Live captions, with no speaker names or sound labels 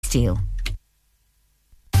Steel.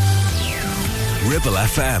 Ribble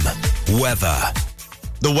FM. Weather.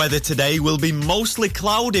 The weather today will be mostly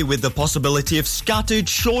cloudy with the possibility of scattered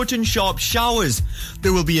short and sharp showers.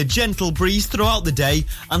 There will be a gentle breeze throughout the day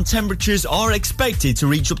and temperatures are expected to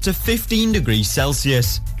reach up to 15 degrees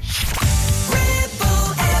Celsius.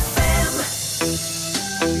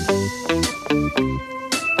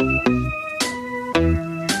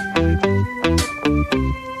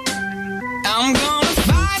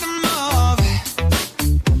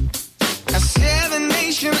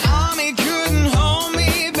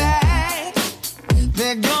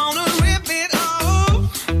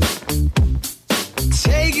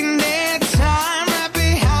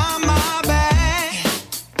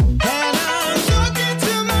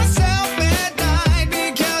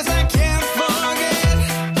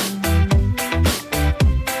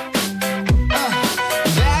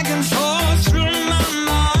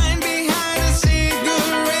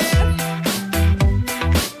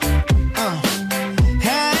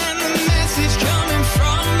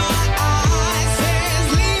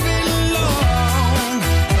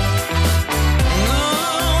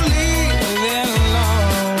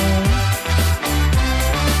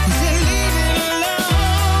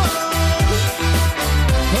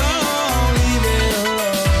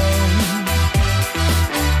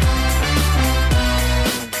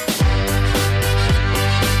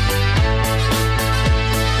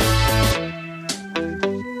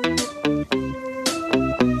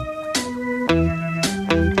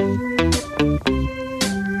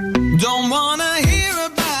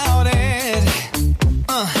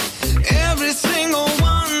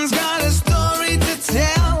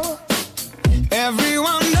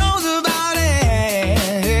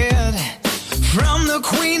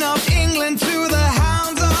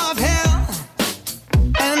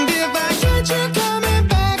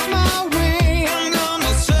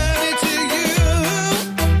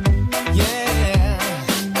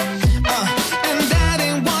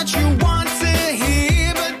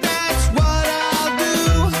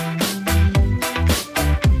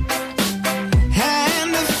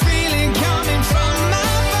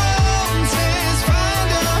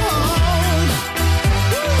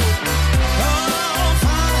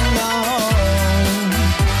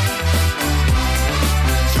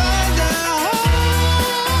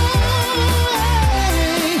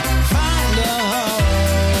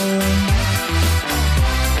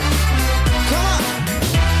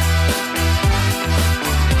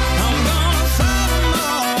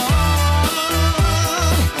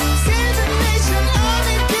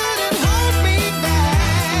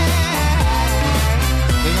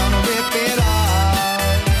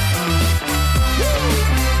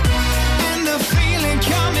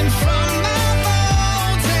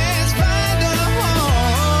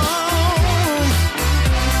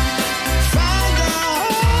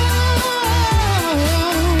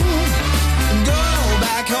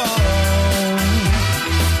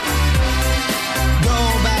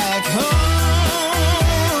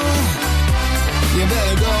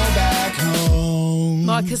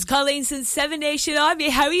 Collins and Seven Nation Army,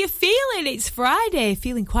 how are you feeling? It's Friday.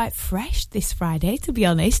 Feeling quite fresh this Friday, to be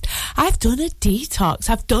honest. I've done a detox.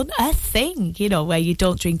 I've done a thing, you know, where you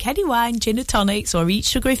don't drink any wine, gin or tonics or eat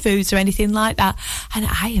sugary foods or anything like that. And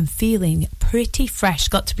I am feeling pretty fresh,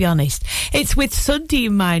 got to be honest. It's with Sunday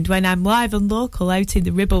in mind when I'm live and local out in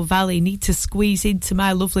the Ribble Valley. Need to squeeze into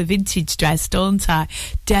my lovely vintage dress, don't I?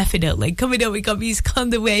 Definitely. Coming up, we got music on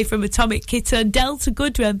the way from Atomic Kitten, Delta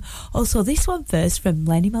Goodrem. Also, this one first from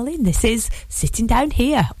Lenny Mullin. This is Sitting Down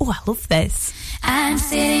Here. Oh, I love this. I'm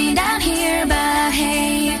sitting down here, but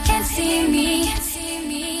hey, you can't see me.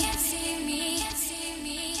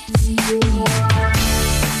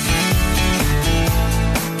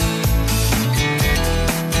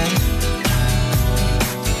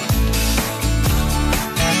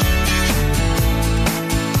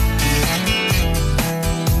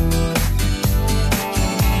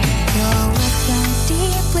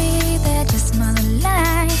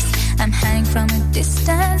 I'm hanging from a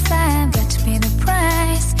distance, I've got to pay the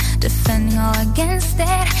price. Defending all against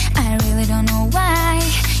it, I really don't know why.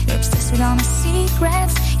 You're obsessed with all my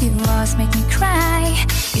secrets, you always make me cry.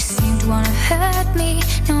 You seem to wanna hurt me,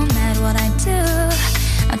 no matter what I do.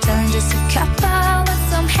 I'm telling just a couple, but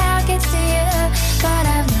somehow gets to you. But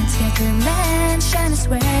I've learned to get revenge, and I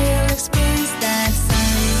swear you'll experience that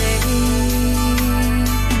someday.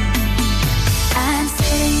 I'm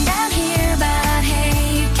sitting down here, but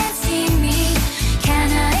hey, you can't see me.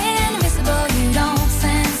 Kinda invisible, you don't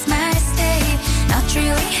sense my state. Not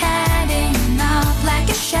really hiding out like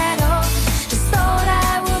a shadow. Just thought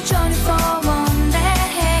I will join you for one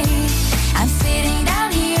day. I'm sitting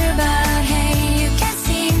down here,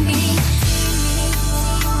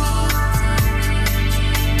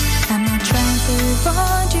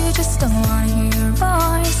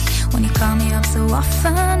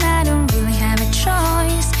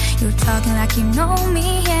 talking like you know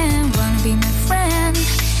me and wanna be my friend.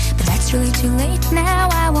 But that's really too late now,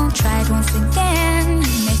 I won't try it once again.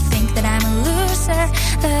 You may think that I'm a loser,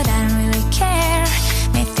 but I don't really care.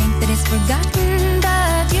 May think that it's forgotten,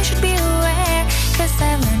 but you should be aware. Cause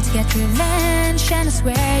I've learned to get revenge, and I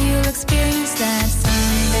swear you'll experience that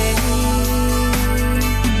someday.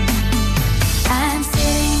 I'm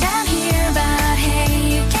sitting down here, but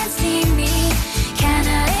hey, you can't see me.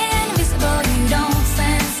 Kinda invisible, you don't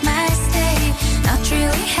sense my state. Not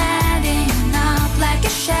really hiding up like a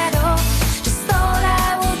shadow. Just thought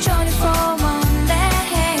I will join you for one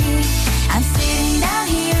day. I'm sitting down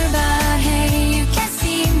here, but hey, you can't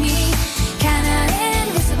see me. Kinda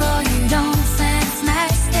invisible, you don't sense my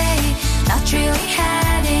state. Not really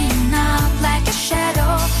hiding up like a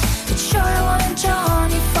shadow. But sure I wanna join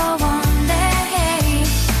you for one day.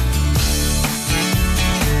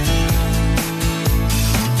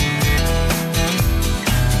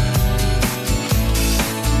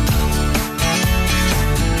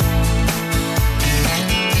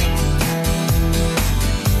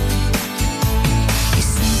 You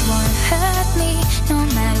seem to wanna hurt me, no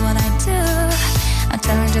matter what I do. I'm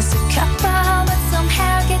telling just a couple, but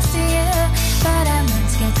somehow it gets to you. But I'm meant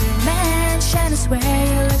to get revenge, and I swear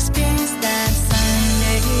you'll experience that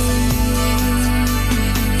someday.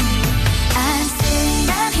 I'm sitting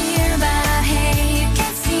down here, but hey, you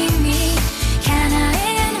can't see me. Kinda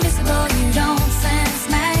invisible, you don't sense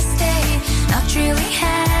my state. Not really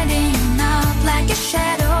hiding up like a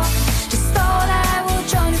shadow. Just thought I will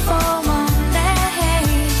join you for one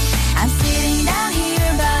day. I'm sitting down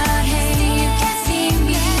here, but hey, you can't see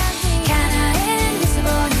me. Kinda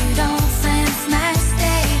invisible, you don't sense my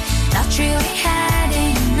state. Not really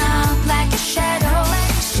hiding up like a shadow.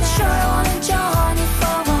 But sure I wanna join you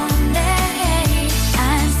for one day.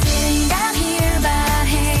 I'm sitting down here, but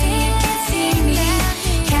hey, you can't see me.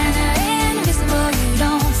 Kinda invisible, you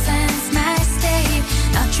don't sense my state.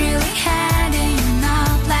 Not really hiding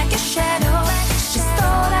up like a shadow. Just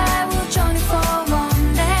thought I will join you for one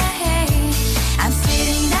day. I'm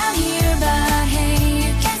sitting down here, but hey,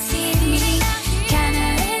 you can't see me. Kinda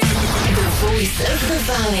The voice of the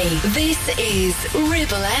valley. This is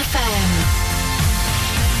Ribble FM.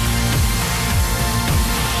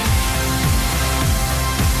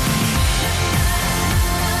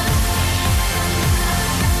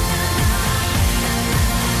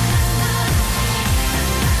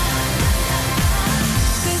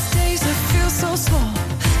 These days I feel so small.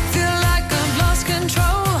 Feel like I've lost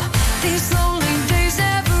control. These lonely days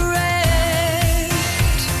never end.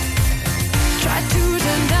 Try to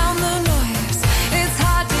turn down the noise. It's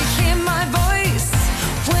hard to hear my voice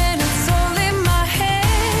when it's all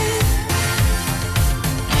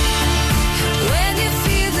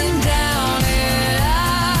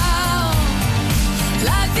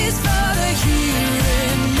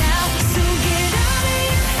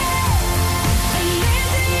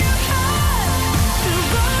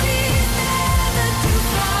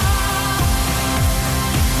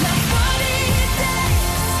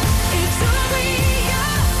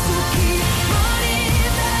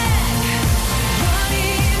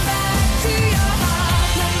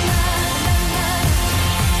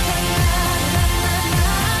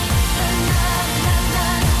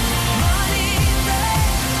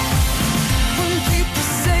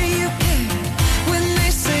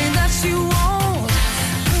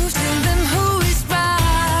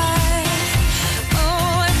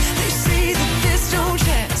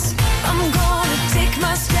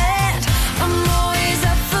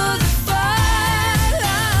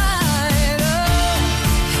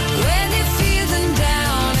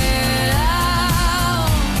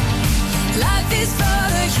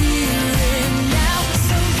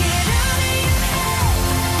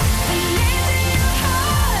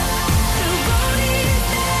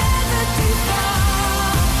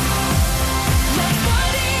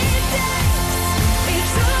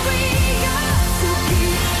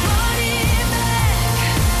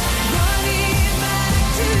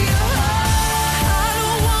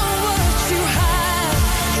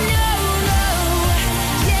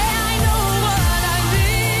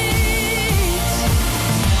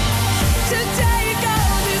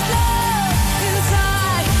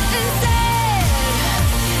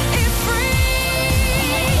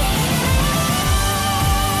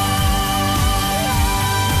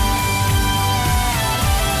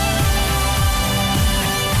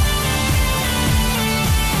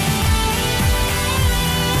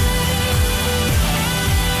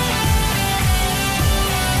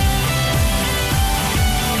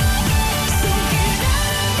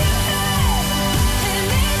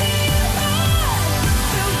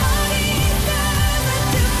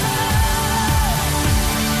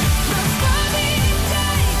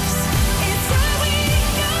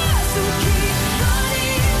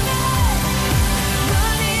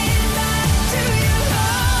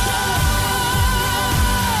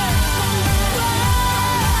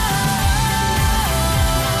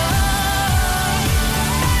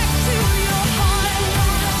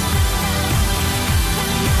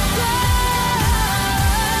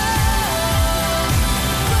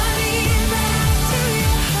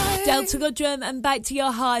your drum and back to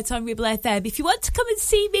your heart on Ribble FM. If you want to come and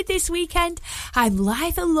see me this weekend, I'm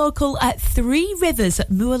live and local at Three Rivers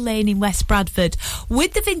at Moor Lane in West Bradford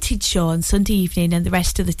with the Vintage Show on Sunday evening and the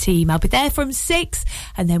rest of the team. I'll be there from 6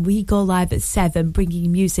 and then we go live at 7, bringing you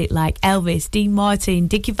music like Elvis, Dean Martin,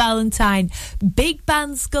 Dickie Valentine, big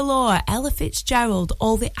bands galore, Ella Fitzgerald,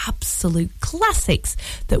 all the absolute classics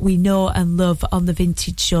that we know and love on the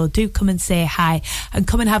Vintage Show. Do come and say hi and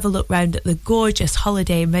come and have a look round at the gorgeous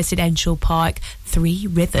holiday and residential park Three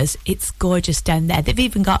Rivers. It's gorgeous down there. They've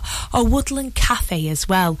even got a woodland cafe as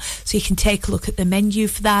well, so you can take a look at the menu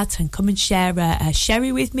for that and come and share a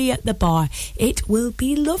sherry with me at the bar. It will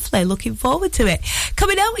be lovely. Looking forward to it.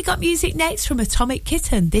 Coming up, we got music next from Atomic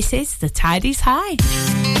Kitten. This is The Tide Is High.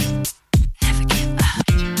 Never give up.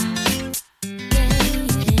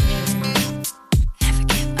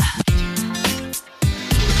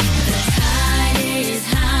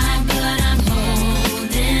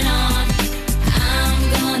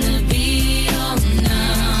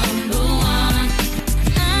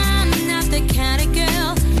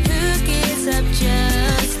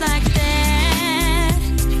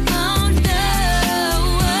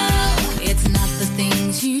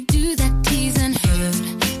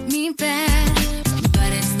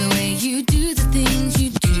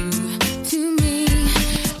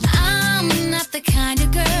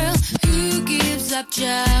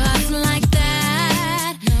 Just like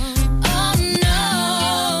that. Oh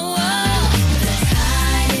no, the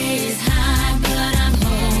tide is high, but I'm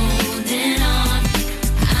holding on.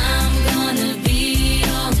 I'm gonna be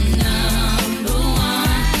your number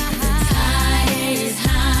one. The tide is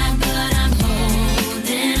high, but I'm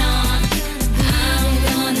holding on. I'm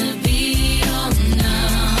gonna be your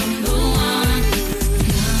number one.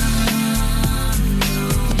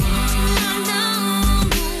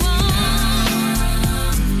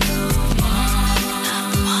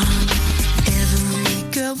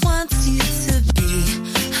 Wants you to be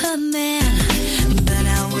her man, but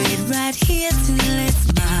I'll wait right here till it's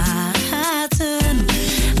my turn.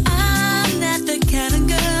 I'm not the kind of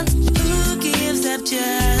girl who gives up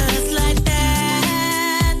just like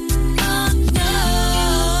that. Oh no,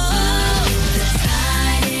 the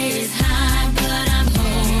tide is high, but I'm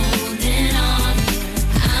holding on.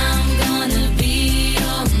 I'm gonna be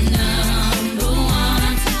your number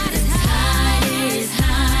one. The tide is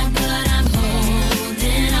high, but I'm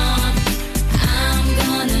holding on. I'm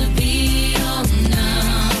gonna be your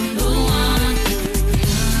number one.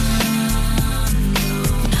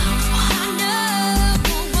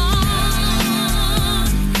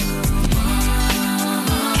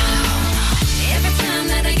 Every time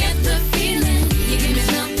that I get the feeling, you give me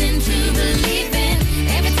something to believe in.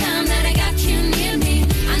 Every time that I got you near me,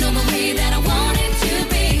 I know the way that I want it to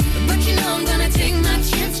be. But you know I'm gonna take my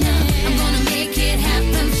chance now. I'm gonna make it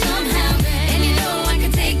happen somehow. And you know I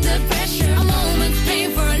can take the pressure. A moment's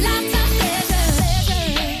pain for a lifetime pleasure.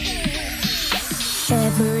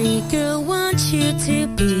 every girl wants you to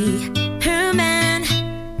be her man,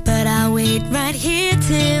 but I'll wait right here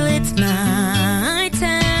till it's my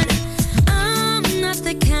turn. I'm not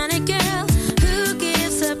the kind of girl who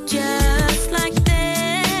gives up just like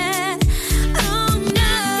that. Oh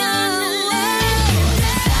no,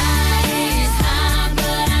 The tide is high,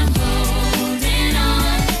 but I'm holding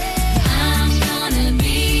on. I'm gonna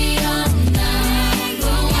be your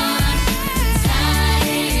number one. The tide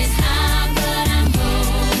is high, but I'm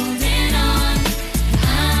holding on.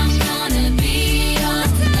 I'm gonna be your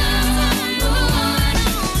number one.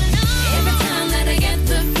 Every time that I get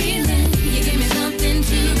the feeling, you give me something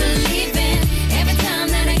to believe in. Every time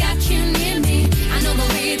that I got you near me, I know the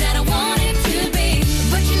way that I want it to be.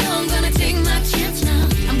 But you know I'm gonna take my chance now.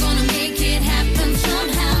 I'm gonna make it happen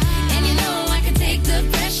somehow. And you know I can take the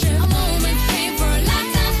pressure. A moment's pain for a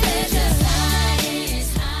lifetime pleasure. Tide is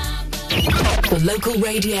high. For local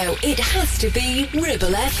radio, it has to be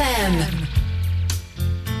Ribble FM.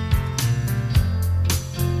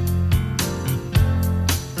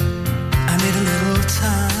 I need a little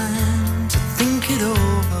time to think it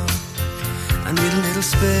over. I need a little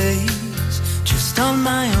space just on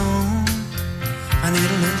my own. I need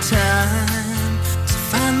a little time to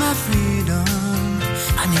find my freedom.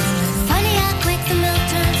 I need a little. Funny how quick the milk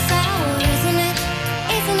turns sour, isn't it?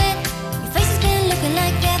 Isn't it? Your face has been looking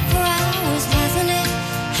like that for hours, hasn't it?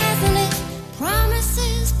 Hasn't it?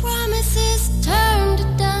 Promises, promises turn to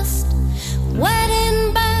dust.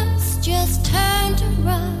 Wedding bells just turn to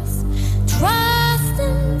rust. Trust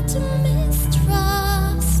into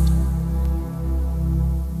mistrust.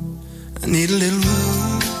 I need a little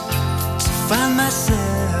room to find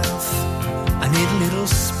myself. I need a little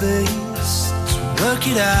space to work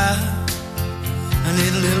it out. I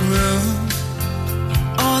need a little room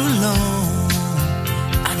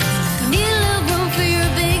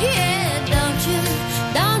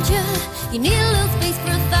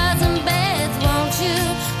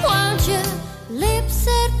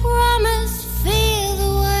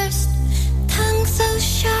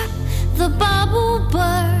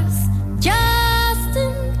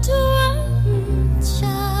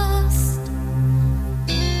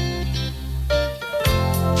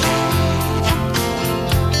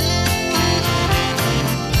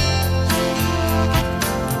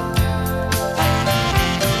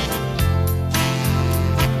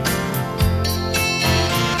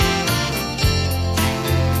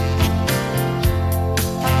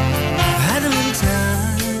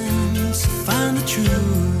the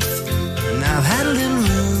truth, and I've had a little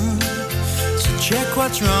room to check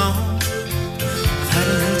what's wrong. I've had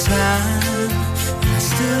a little time, and I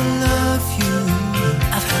still love you.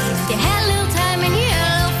 I've had a little. You had a little time and you had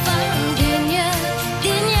a little fun, didn't ya?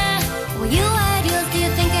 Didn't ya? Well, you ideals, do you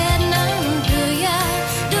think I had none? Do ya?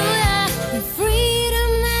 Do ya? The freedom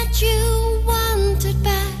that you wanted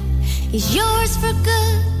back is yours for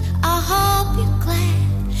good. I hope you're glad.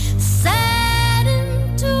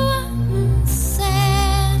 Saddened to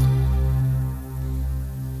unsaid.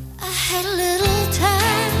 I had a little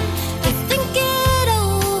time to think it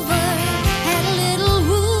over. Had a little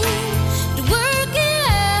room to work it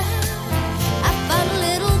out. I found a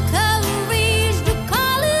little courage to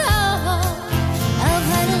call it off. I've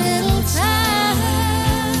had a little time.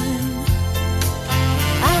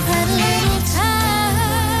 I've had a little time.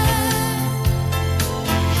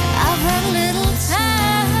 I've had a little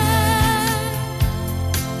time.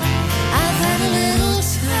 I've had a little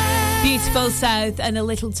time. Beautiful South and a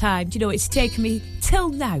little time. Do you know, it's taken me till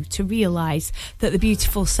now to realise that the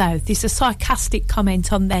beautiful South is a sarcastic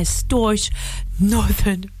comment on their staunch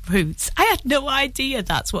northern roots. I had no idea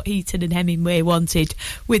that's what Heaton and Hemingway wanted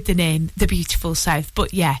with the name The Beautiful South.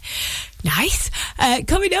 But yeah, nice.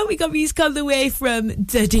 Coming up, we got music on the way from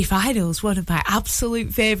The Divinals, one of my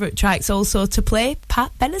absolute favourite tracks also to play,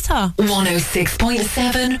 Pat Benatar.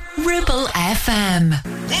 106.7 Ribble FM.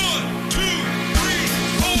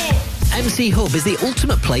 MC Hub is the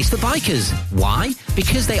ultimate place for bikers. Why?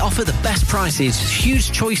 Because they offer the best prices,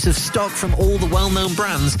 huge choice of stock from all the well-known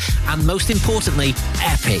brands, and most importantly,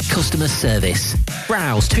 epic customer service.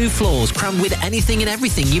 Browse 2 floors crammed with anything and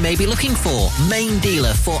everything you may be looking for. Main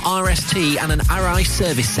dealer for RST and an RI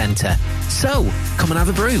service centre. So, come and have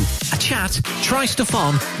a brew, a chat, try stuff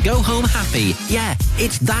on, go home happy. Yeah,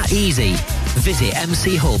 it's that easy. Visit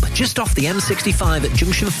MC Hub, just off the M65 at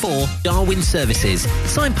Junction 4, Darwin Services.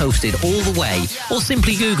 Signposted all the way, or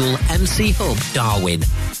simply Google MC Hub Darwin.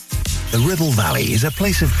 The Ribble Valley is a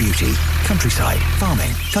place of beauty, countryside,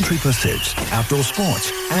 farming, country pursuits, outdoor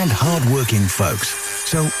sports, and hard-working folks.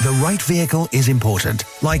 So the right vehicle is important,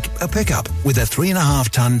 like a pickup with a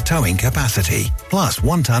 3.5-ton towing capacity, plus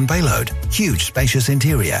 1-ton payload, huge spacious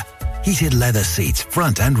interior, heated leather seats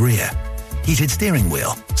front and rear, heated steering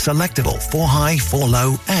wheel, selectable 4-high,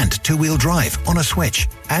 4-low, and 2-wheel drive on a switch.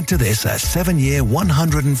 Add to this a 7-year,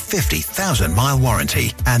 150,000-mile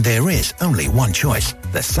warranty, and there is only one choice,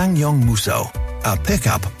 the Sangyong Musso, a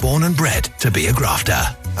pickup born and bred to be a grafter.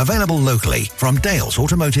 Available locally from Dales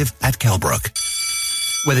Automotive at Kelbrook.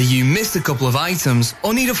 Whether you missed a couple of items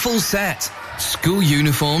or need a full set, school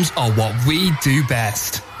uniforms are what we do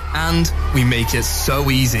best. And we make it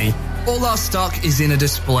so easy. All our stock is in a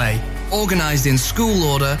display, organised in school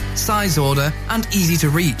order, size order, and easy to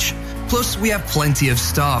reach. Plus, we have plenty of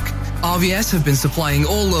stock. RVS have been supplying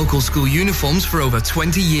all local school uniforms for over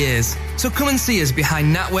 20 years. So come and see us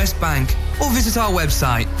behind NatWest Bank or visit our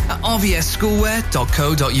website at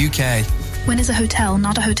rvsschoolwear.co.uk. When is a hotel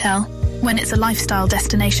not a hotel? When it's a lifestyle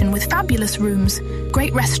destination with fabulous rooms,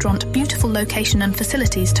 great restaurant, beautiful location and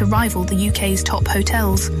facilities to rival the UK's top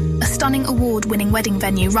hotels. A stunning award-winning wedding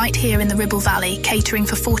venue right here in the Ribble Valley, catering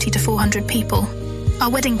for 40 to 400 people.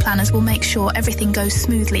 Our wedding planners will make sure everything goes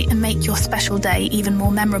smoothly and make your special day even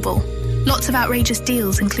more memorable. Lots of outrageous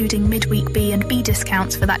deals, including midweek B&B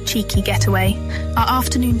discounts for that cheeky getaway. Our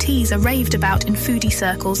afternoon teas are raved about in foodie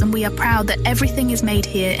circles, and we are proud that everything is made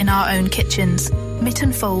here in our own kitchens.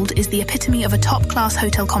 Mytton Fold is the epitome of a top-class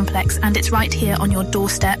hotel complex, and it's right here on your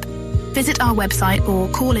doorstep. Visit our website or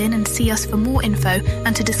call in and see us for more info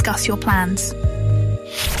and to discuss your plans.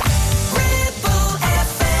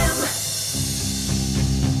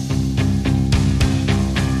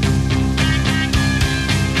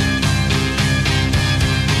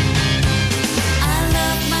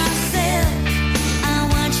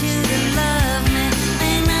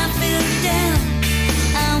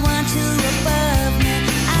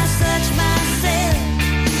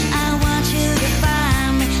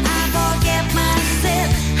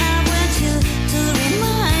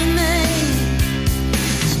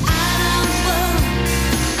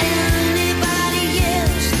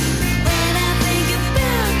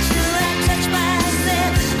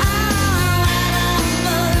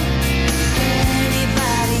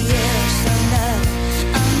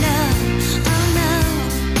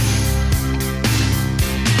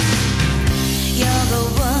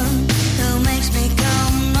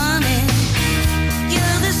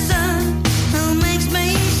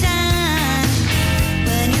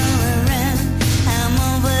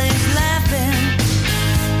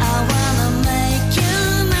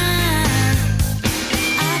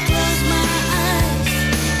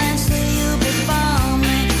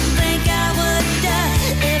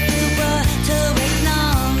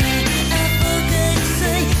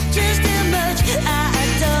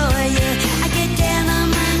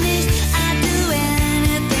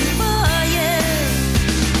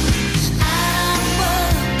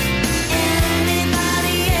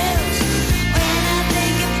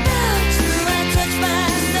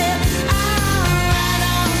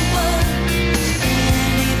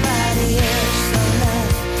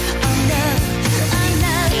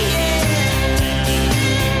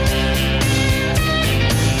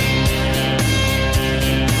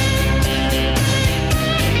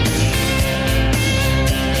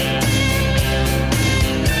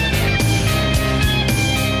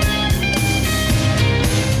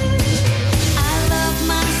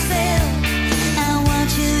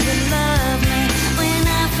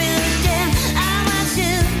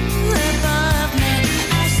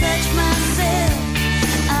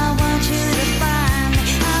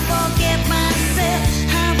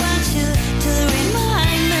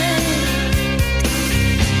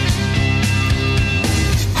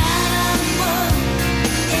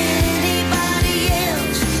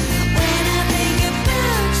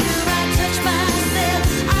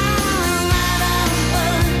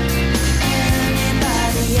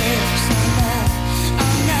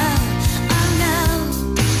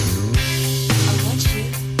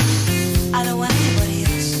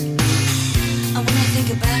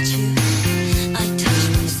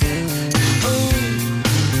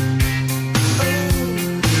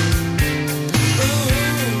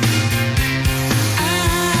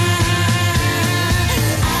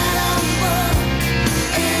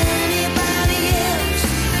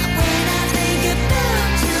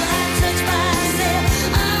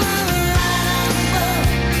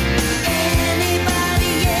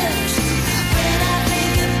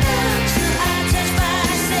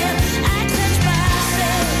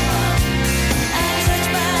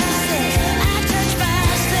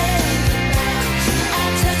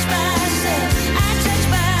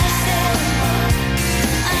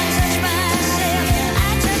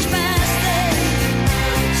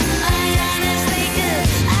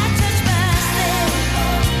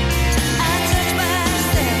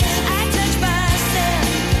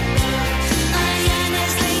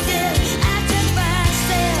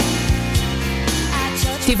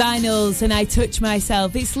 Vinyls and I Touch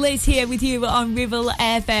Myself. It's Liz here with you on Ribble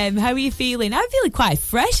FM. How are you feeling? I'm feeling quite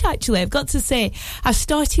fresh, actually. I've got to say, I've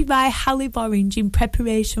started my Halib Orange in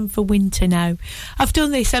preparation for winter now. I've done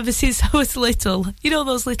this ever since I was little. You know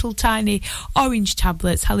those little tiny orange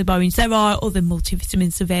tablets, Halib Orange. There are other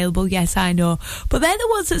multivitamins available, yes, I know. But they're the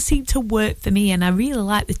ones that seem to work for me, and I really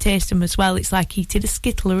like the taste of them as well. It's like eating a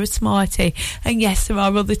Skittle or a Smartie. And yes, there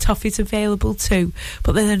are other toffees available too.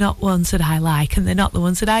 But they're not ones that I like, and they're not the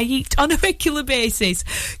ones that I eat on a regular basis.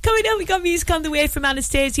 Coming up, we got music on the way from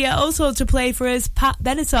Anastasia, also to play for us, Pat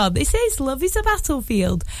Benatar. This is Love is a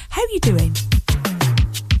Battlefield. How are you doing?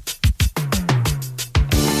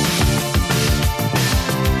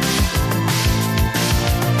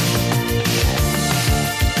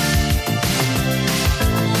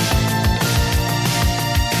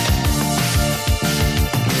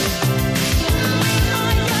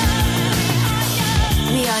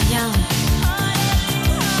 We are young,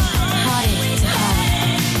 hearted to heart,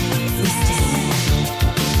 we stand.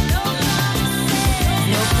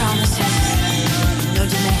 No promises, no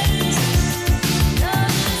demands.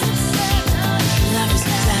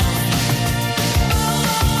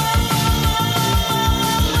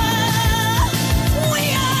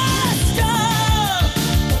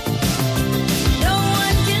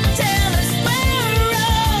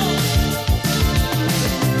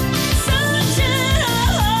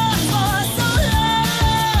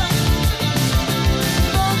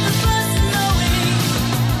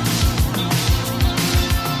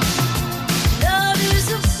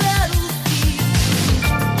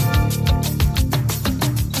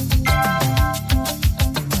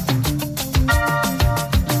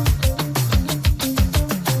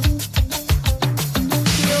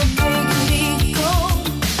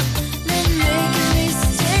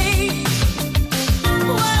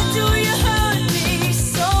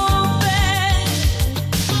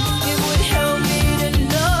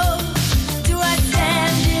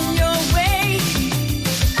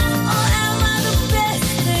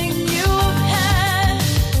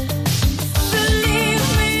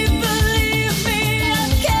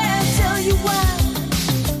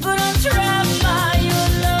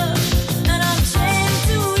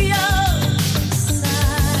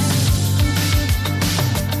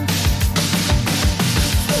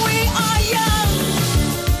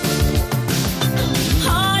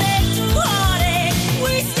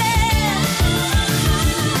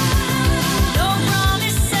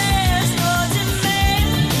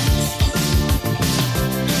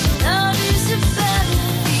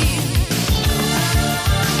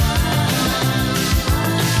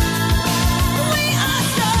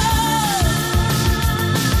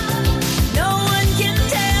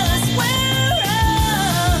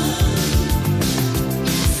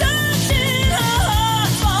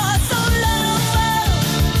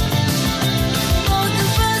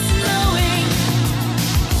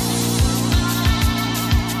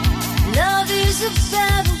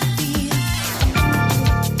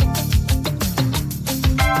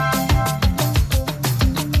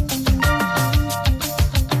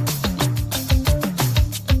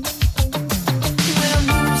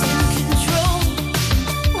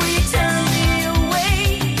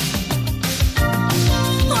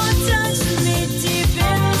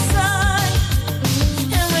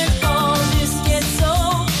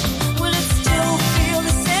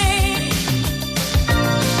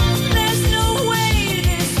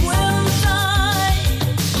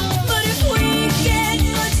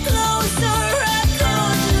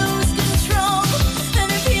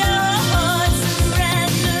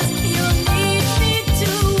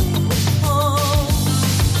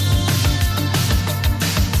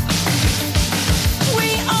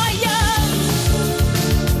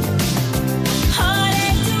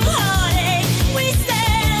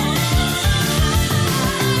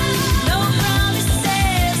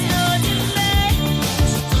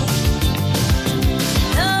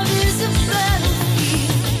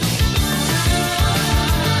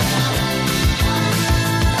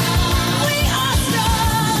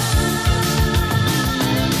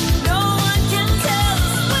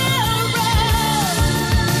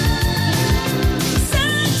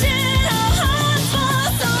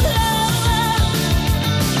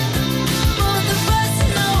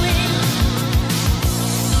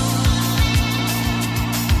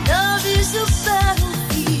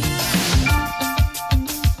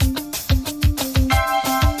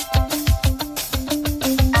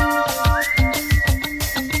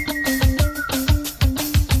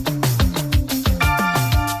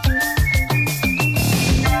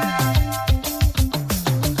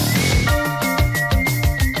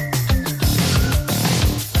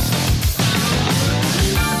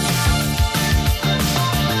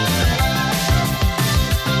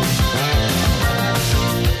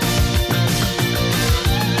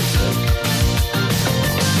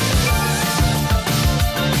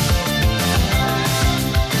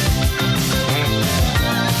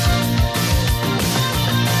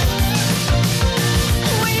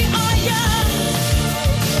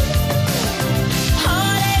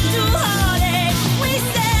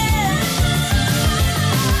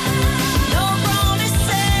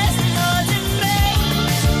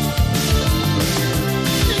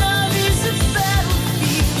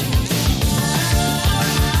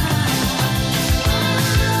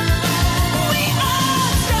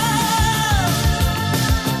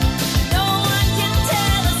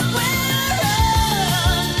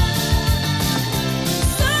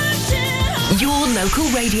 local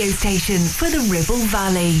radio station for the Ribble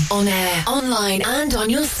Valley. On air, online and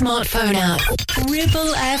on your smartphone app.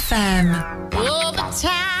 Ribble FM. All the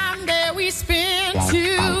time that we spend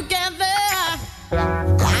together,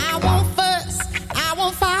 I won't fuss, I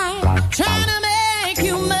won't fight, trying to make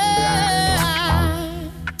you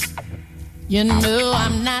mine. You know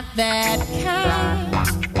I'm not that kind.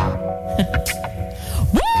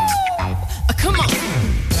 Woo! Come on.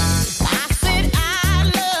 I said I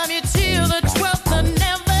love you till the 12th of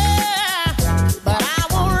never, but I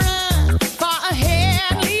won't run far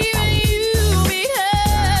ahead, leaving you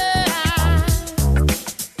behind.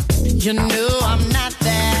 You know I'm not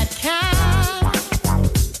that kind,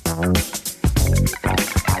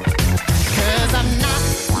 'cause I'm not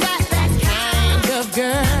that kind of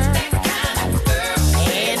girl.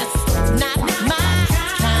 And it's not my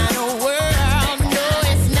kind of world. No,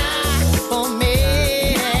 it's not for me.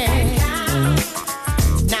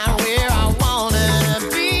 Not where I wanna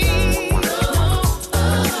be.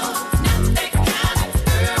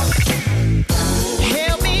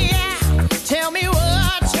 Help me out, tell me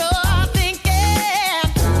what you're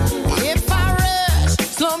thinking. If I rush,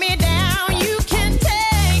 slow me down, you can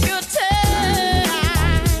take your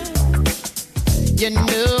time. You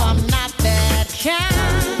know I'm not that kind.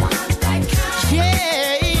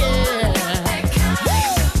 Yeah, yeah.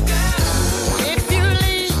 If you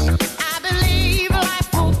leave, I believe life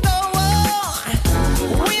will go on.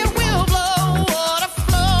 Wind will blow, water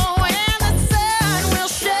flow, and the sun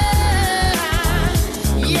will shine.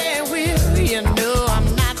 Yeah, will, you know I'm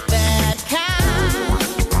not that kind.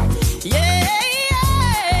 Yeah,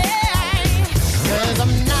 yeah. 'Cause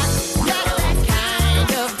I'm not that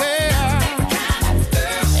kind of girl.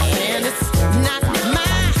 And it's not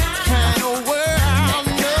my kind of world.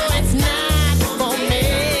 No, it's not for me.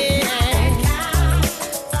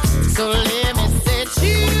 So let me set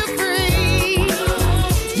you free.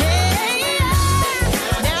 Yeah.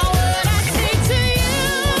 Now what I say to you,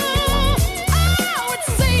 I would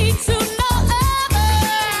say to no other.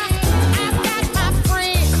 I've got my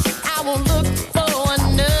friends, I won't look for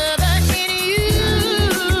another in you.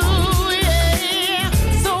 Yeah.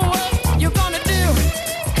 So what you gonna do?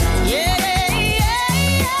 Yeah, yeah,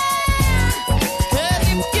 yeah. 'Cause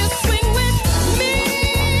if you swing with me,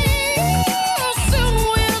 soon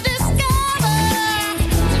we'll discover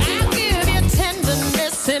I'll give you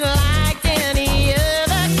tenderness and like any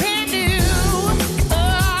other can do.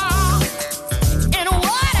 Oh, and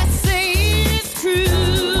what I say is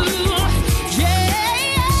true. Yeah,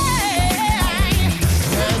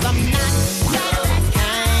 'cause I'm not that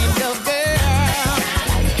kind of girl.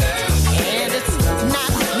 And it's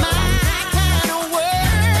not my kind of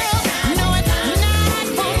world. No, it's not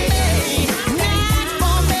for me. Not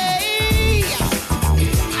for me.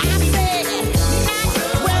 I said, not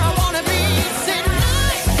where I wanna be. Said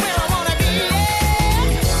not where I wanna be.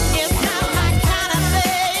 Yeah. It's not my kind of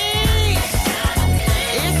thing.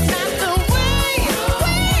 It's not the way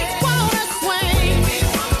we wanna swing.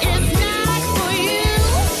 It's not for you.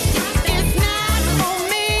 It's not for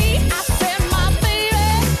me. I said, my baby,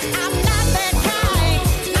 I'm not that kind.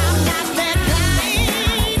 I'm not that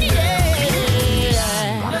kind. Yeah.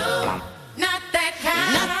 No, not that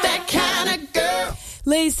kind. Not that kind of girl.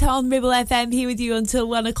 Liz on Ribble FM here with you until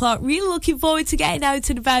 1 o'clock. Really looking forward to getting out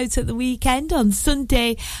and about at the weekend. On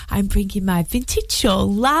Sunday, I'm bringing my vintage show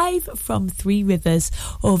live from Three Rivers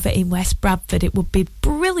over in West Bradford. It would be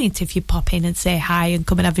brilliant if you pop in and say hi and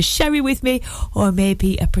come and have a sherry with me, or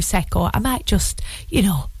maybe a Prosecco. I might just,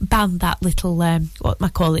 ban that little, what am I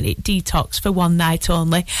calling it, detox for one night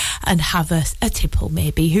only, and have a tipple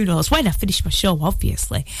maybe. Who knows? When I finish my show,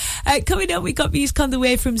 obviously. Coming up, we got music on the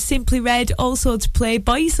way from Simply Red, also to play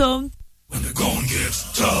Boyzone. When the going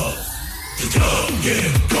gets tough, the tough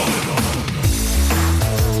get going.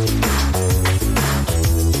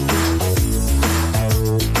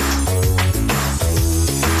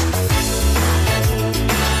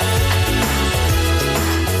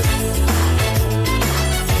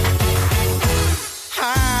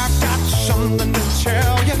 I've got something to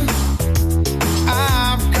tell you.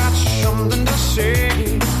 I've got something to say.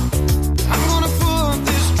 I'm gonna put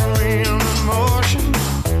this dream in motion.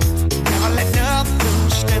 Never let nothing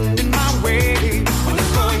stand in my way. When the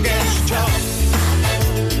going gets tough.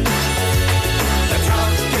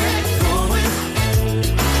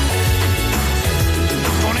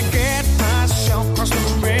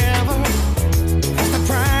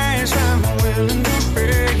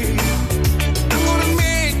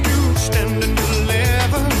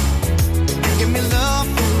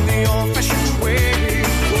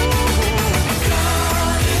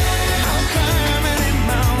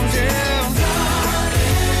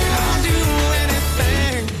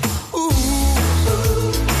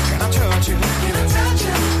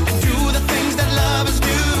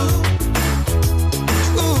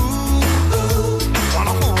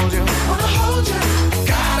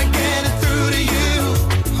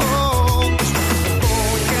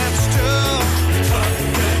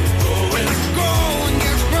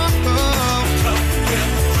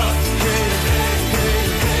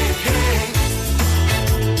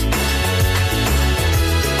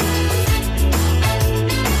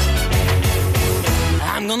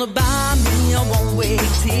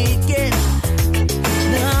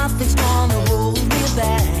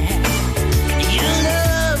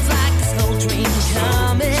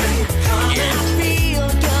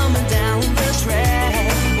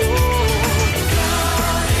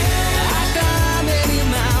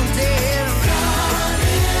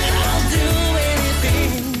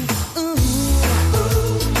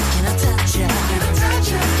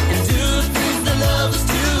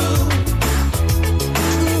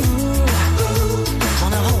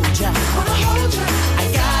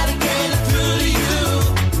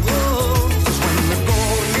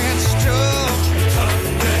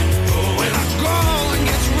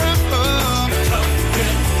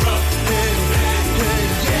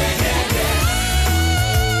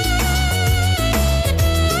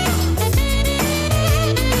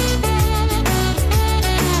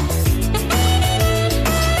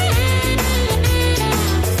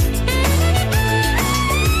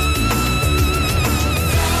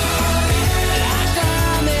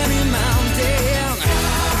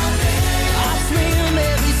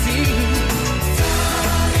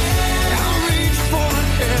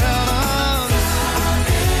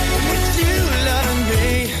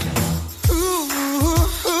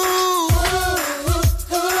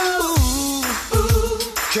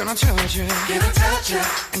 Can I touch you? Can I touch you?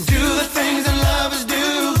 And do the things that lovers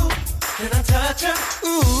do. Can I touch you?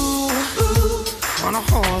 Ooh, ooh. Wanna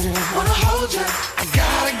hold you? Wanna hold you? I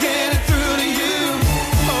gotta get it through to you.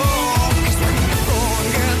 Oh, 'cause when the going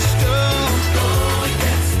gets tough, going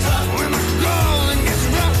gets tough. When the going gets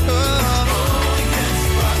rough, going gets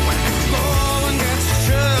rough. When the going gets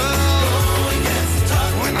tough, going gets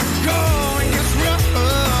tough. When the going gets rough,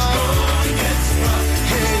 going gets rough.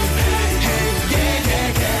 Hey, hey, yeah,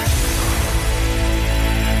 yeah, yeah.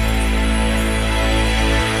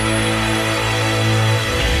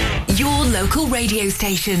 Your local radio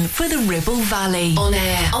station for the Ribble Valley. On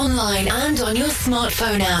air, online and on your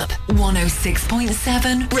smartphone app.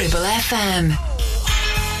 106.7 Ribble FM.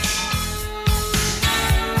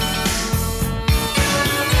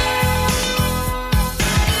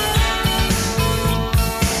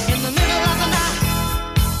 In the middle of the night,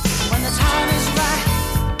 when the time is right,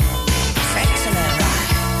 sexily right,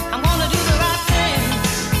 I'm gonna do the right thing.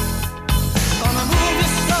 Gonna move you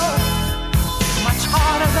slow, much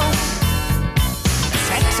harder though,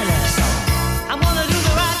 sexily so. I'm gonna do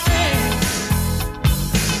the right thing.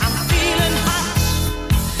 I'm feeling hot.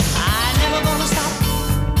 I never gonna stop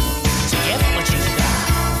to get what you got.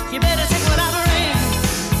 You better take what I bring.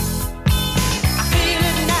 I feel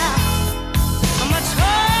it now. I'm much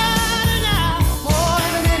harder now, more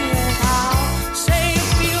than anyhow. Say you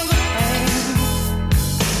feel the pain.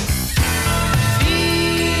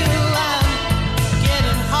 Feel I'm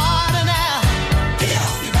getting harder now. Get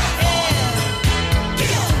off your back,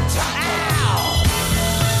 get on top. Ow.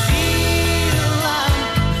 Feel I'm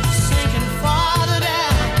sinking farther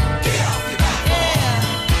down. Get off your back,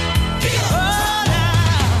 get on top.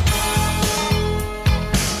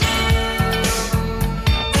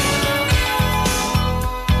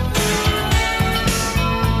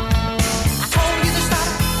 I told you to stop.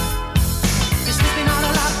 This must be not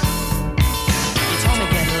allowed. You told me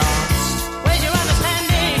get lost. Where's your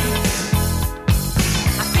understanding?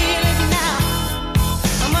 I feel it now.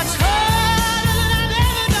 I'm much harder than I've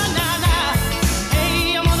ever done now.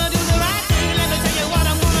 Hey, I'm gonna do the right thing. Let me tell you what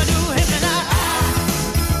I'm gonna do. Hit me now.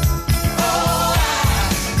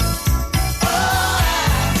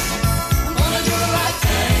 I'm gonna do the right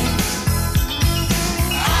thing.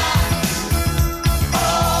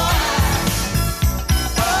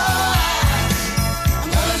 I'm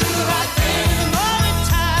gonna do the right thing. All the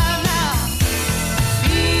time now.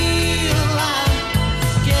 Feel I'm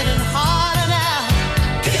getting harder now.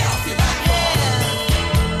 Get off your back,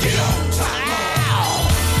 get on top.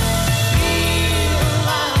 Feel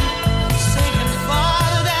I'm sinking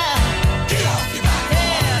farther down. Get off your back,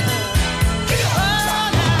 get on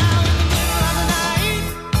top. Now, in the night,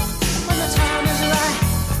 when the time is right,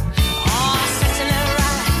 oh, sexily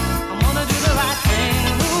right, I'm gonna do the right thing.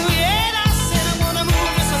 Ooh, yeah, I said I'm gonna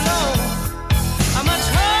move you slow. I'm much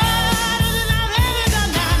harder than I've ever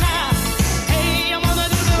done now. Hey, I'm gonna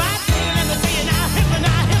do the right thing. Let me tell you now, hip and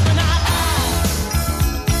now, hip and now.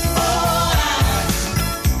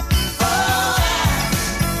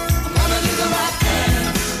 I'm gonna do the right thing.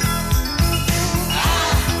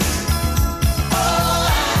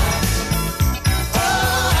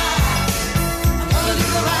 I'm gonna do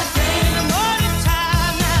the right thing. All the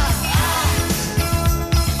time now.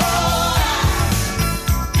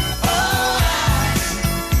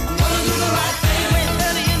 I'm gonna do the right thing. Way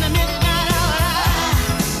early in the midnight hour.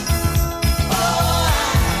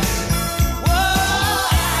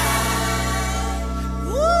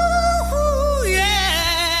 Woo, yeah.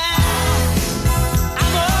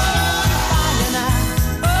 I'm on fire now.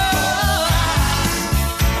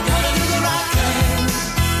 I'm gonna do the right thing.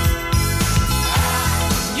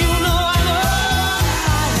 You know I'm on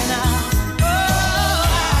fire now.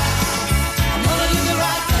 I'm gonna do the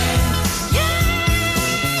right thing. Yeah,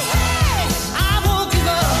 I won't give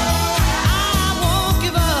up. I won't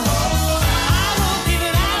give up. I won't give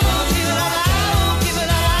it. I won't give it up. I won't give it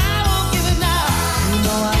up. I won't give it now. You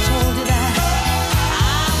know I told you that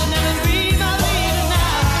I would never dream of leaving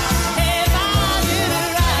now. If I did it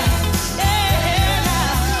right,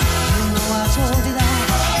 now. You know I told you that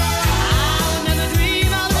I would never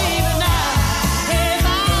dream of leaving now. If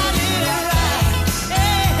I did it right,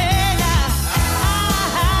 now.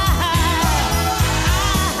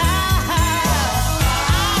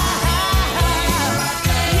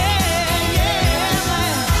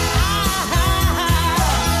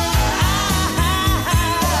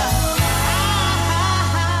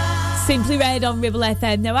 Simply Red on Ribble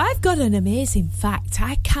FM. Now, I've got an amazing fact.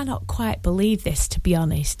 I cannot quite believe this, to be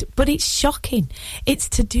honest, but it's shocking. It's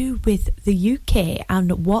to do with the UK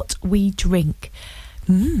and what we drink.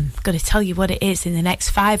 Going to tell you what it is in the next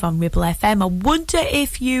 5 on Ribble FM. I wonder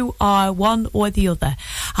if you are one or the other.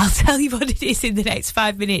 I'll tell you what it is in the next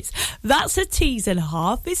 5 minutes. That's a tease and a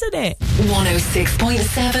half, isn't it?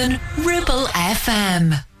 106.7 Ribble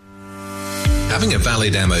FM. Having a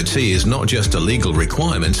valid MOT is not just a legal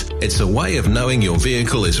requirement, it's a way of knowing your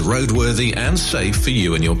vehicle is roadworthy and safe for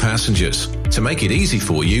you and your passengers. To make it easy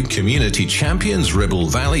for you, Community Champions Ribble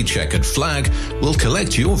Valley Checkered Flag will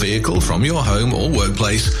collect your vehicle from your home or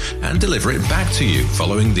workplace and deliver it back to you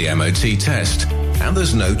following the MOT test. And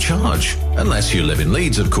there's no charge, unless you live in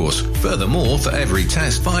Leeds, of course. Furthermore, for every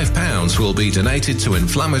test, £5 will be donated to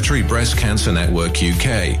Inflammatory Breast Cancer Network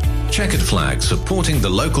UK. Checkered Flag, supporting the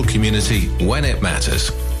local community when it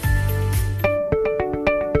matters.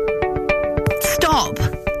 Stop!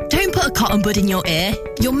 Don't put a cotton bud in your ear.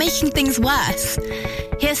 You're making things worse.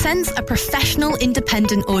 HearSense are professional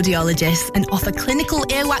independent audiologists and offer clinical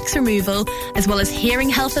earwax removal as well as hearing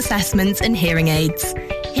health assessments and hearing aids.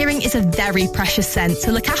 Hearing is a very precious sense,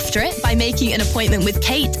 so look after it by making an appointment with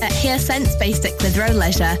Kate at HearSense based at Clitheroe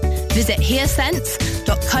Leisure. Visit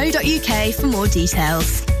hearsense.co.uk for more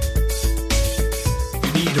details.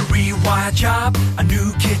 Need a rewire job, a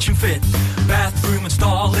new kitchen fit, bathroom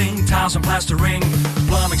installing, tiles and plastering,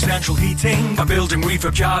 plumbing, central heating, a building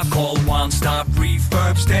refurb job. Call One Stop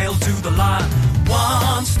Refurbs, Dale to the lot.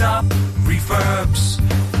 One Stop Refurbs,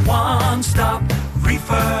 One Stop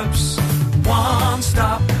Refurbs, One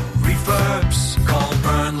Stop Refurbs. Call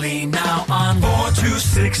Burnley now on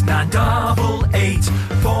 426-988,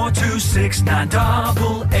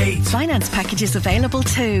 426-988. Finance packages available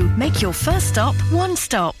too. Make your first stop One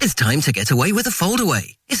Stop. It's time to get away with a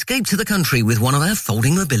foldaway. Escape to the country with one of our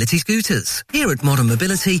folding mobility scooters. Here at Modern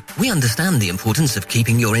Mobility, we understand the importance of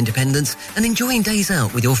keeping your independence and enjoying days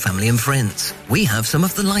out with your family and friends. We have some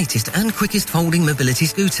of the lightest and quickest folding mobility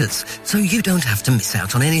scooters, so you don't have to miss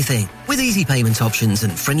out on anything. With easy payment options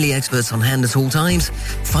and friendly experts on hand at all times,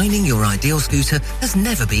 finding your ideal scooter has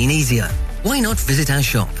never been easier. Why not visit our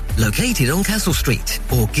shop, located on Castle Street,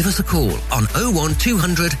 or give us a call on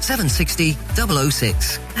 01200 760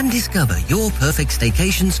 006 and discover your perfect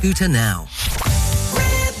staycation scooter now.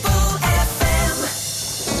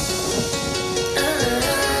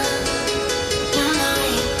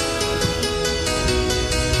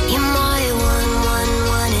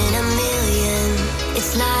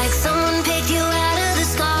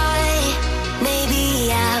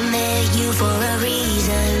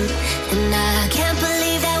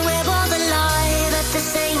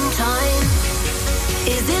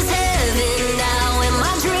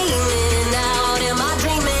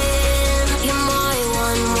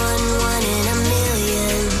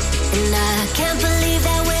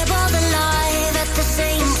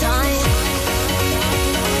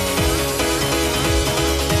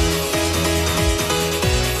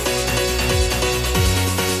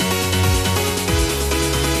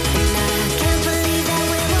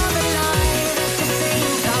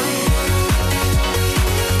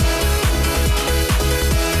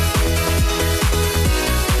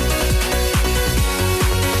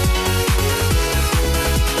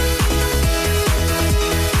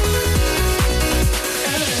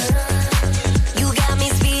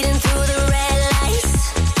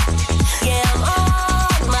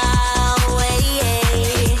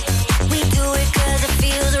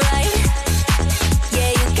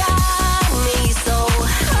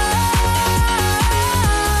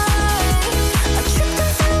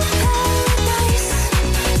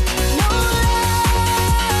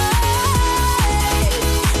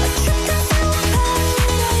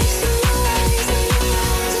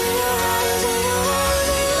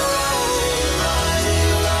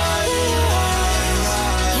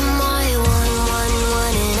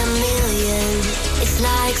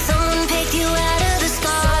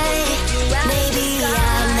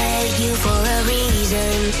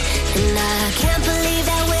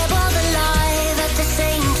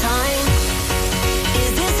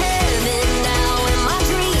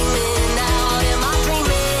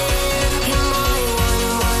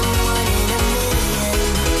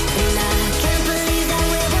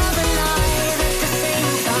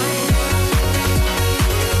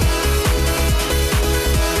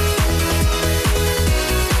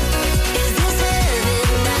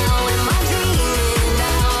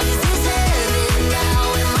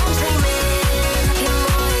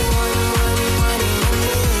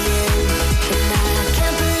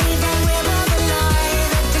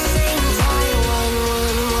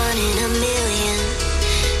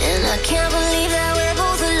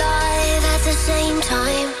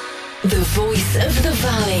 The voice of the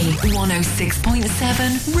valley,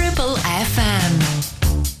 106.7 Ribble FM.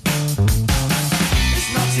 It's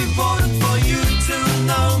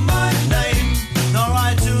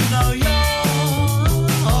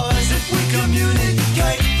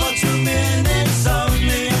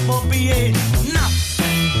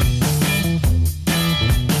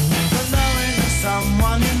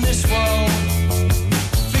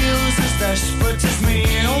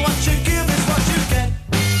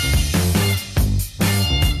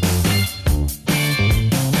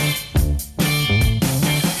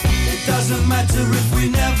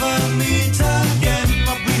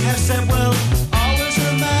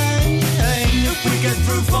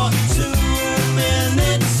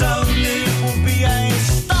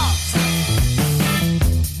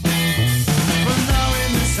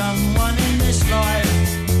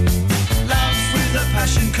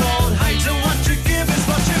passion called hate, and what you give is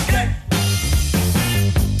what you get.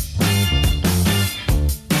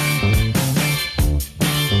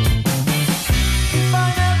 If I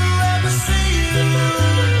never ever see you,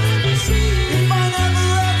 if I never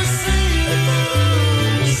ever see you,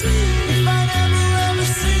 if I never ever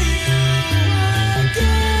see you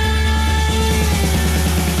again.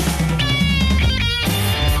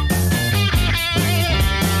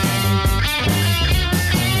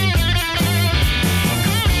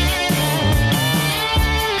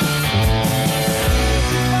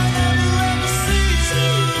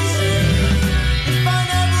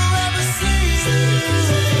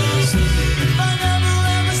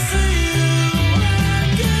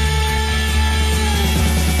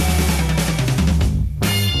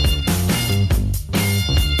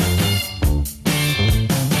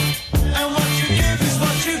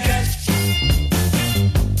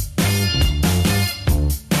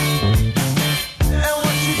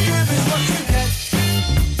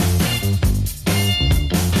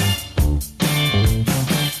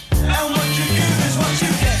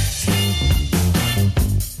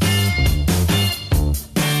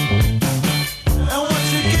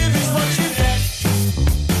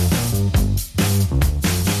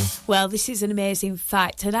 Well, this is an amazing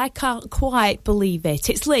fact, and I can't quite believe it.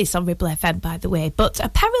 It's Liz on Ribble FM, by the way, but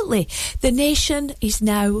apparently the nation is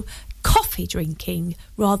now coffee drinking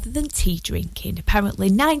rather than tea drinking. Apparently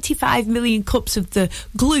 95 million cups of the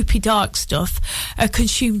gloopy dark stuff are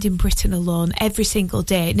consumed in Britain alone every single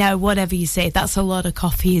day. Now, whatever you say, that's a lot of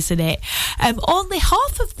coffee, isn't it? Only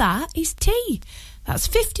half of that is tea. That's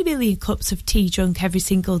 50 million cups of tea drunk every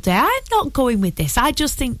single day. I'm not going with this. I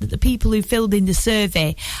just think that the people who filled in the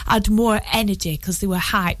survey had more energy because they were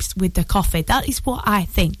hyped with the coffee. That is what I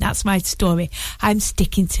think. That's my story. I'm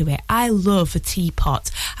sticking to it. I love a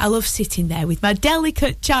teapot. I love sitting there with my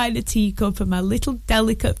delicate china teacup and my little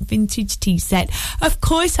delicate vintage tea set. Of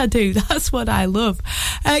course I do. That's what I love.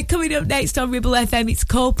 Coming up next on Ribble FM, it's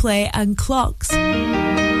Coldplay and Clocks.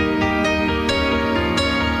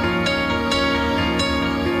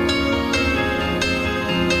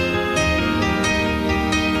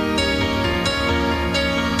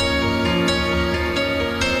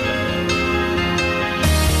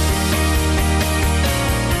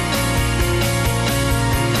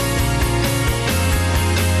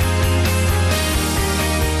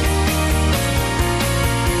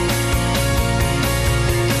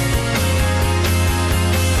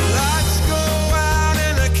 Lights go out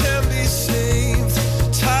and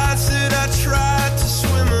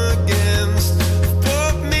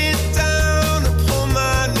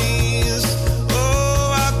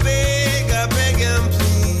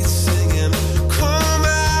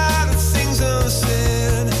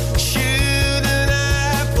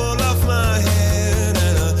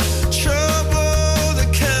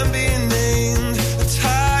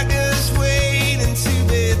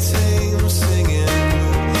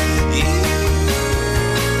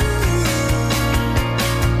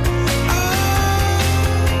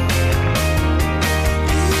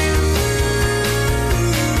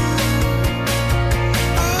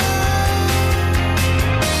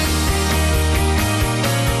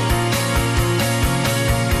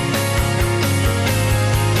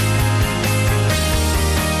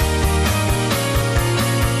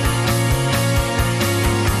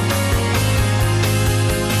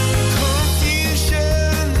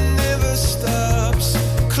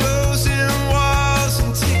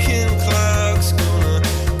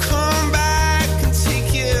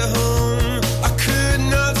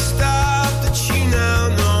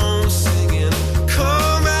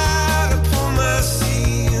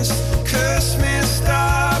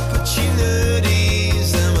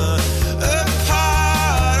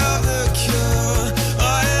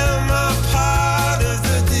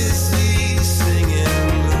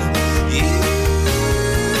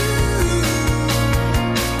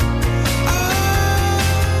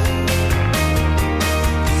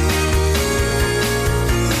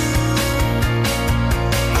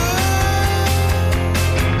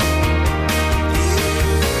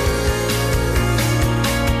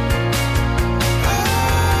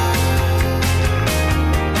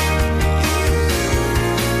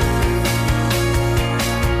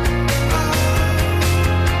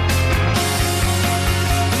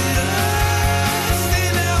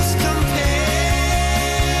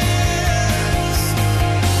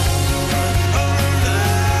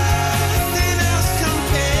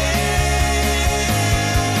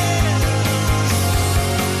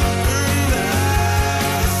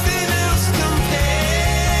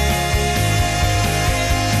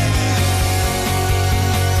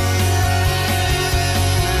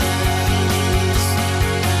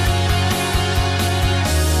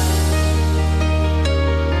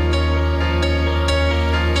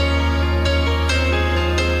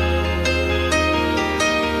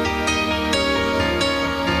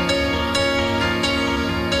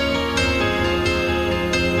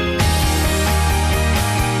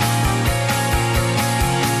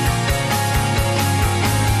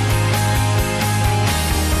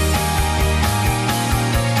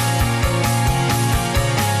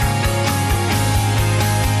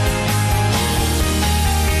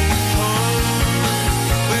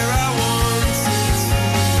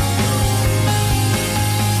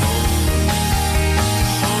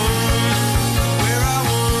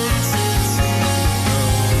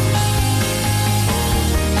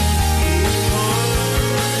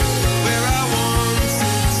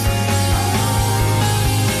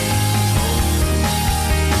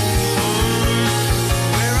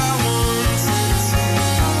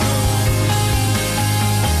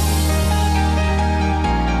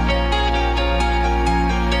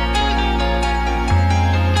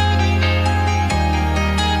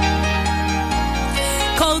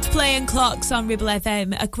o'clocks on Ribble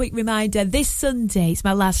FM. A quick reminder, this Sunday, it's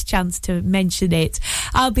my last chance to mention it,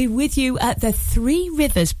 I'll be with you at the Three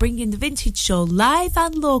Rivers, bringing the Vintage Show live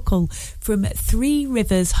and local from Three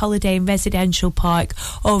Rivers Holiday and Residential Park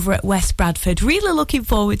over at West Bradford. Really looking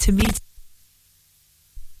forward to meeting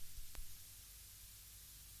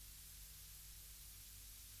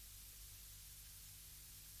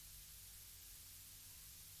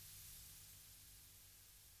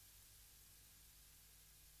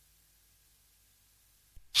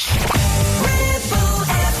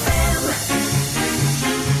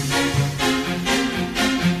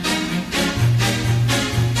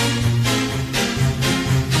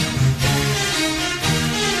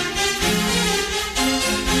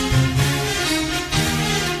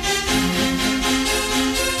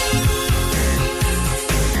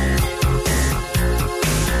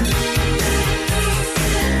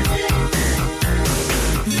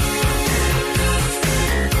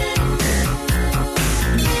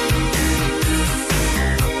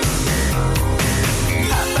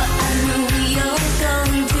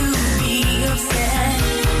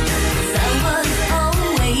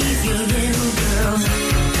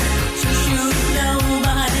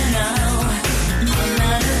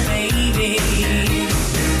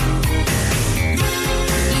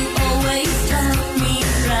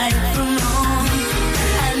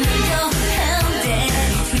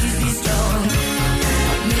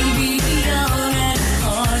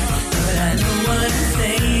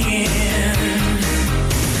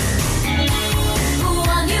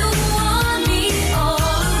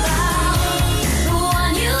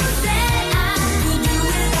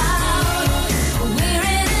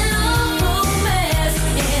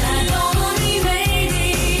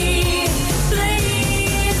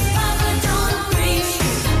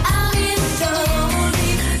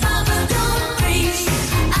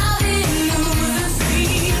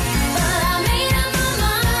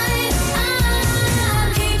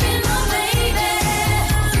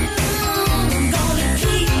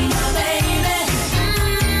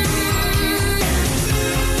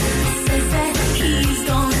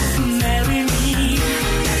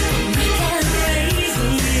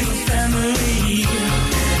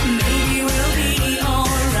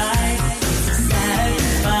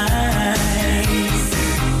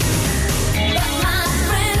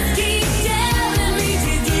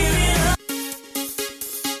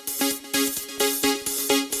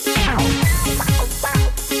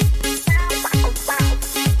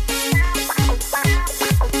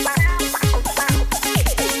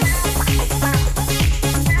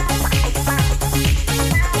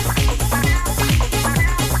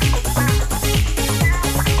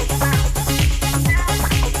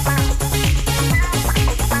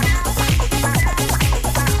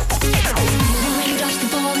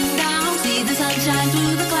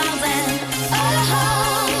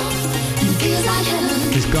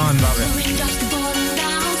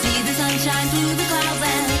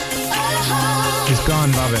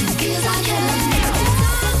gone, Bobby.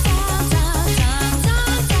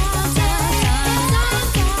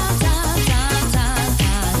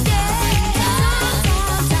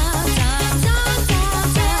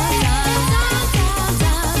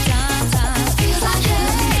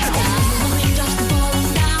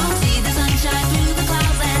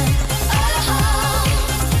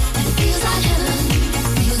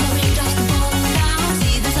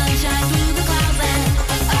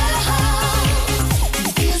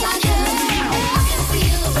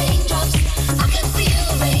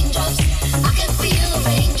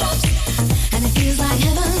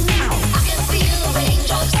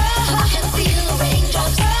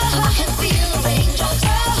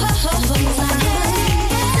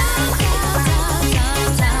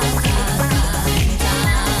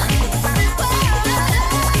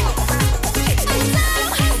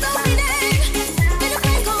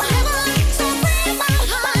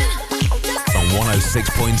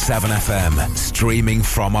 FM, streaming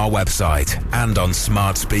from our website and on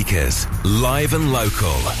smart speakers. Live and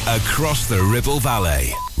local, across the Ribble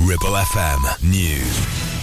Valley. Ribble FM News.